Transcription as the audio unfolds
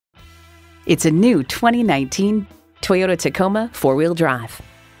It's a new 2019 Toyota Tacoma four-wheel drive.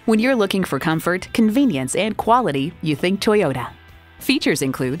 When you're looking for comfort, convenience, and quality, you think Toyota. Features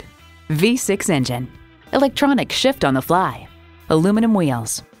include V6 engine, electronic shift on the fly, aluminum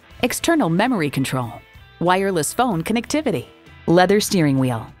wheels, external memory control, wireless phone connectivity, leather steering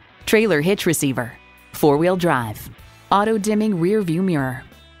wheel, trailer hitch receiver, four-wheel drive, auto-dimming rear view mirror,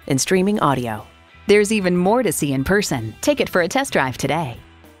 and streaming audio. There's even more to see in person. Take it for a test drive today.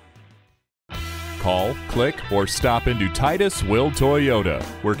 Call, click, or stop into Titus-Will Toyota.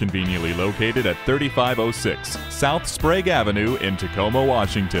 We're conveniently located at 3506 South Sprague Avenue in Tacoma,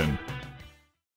 Washington.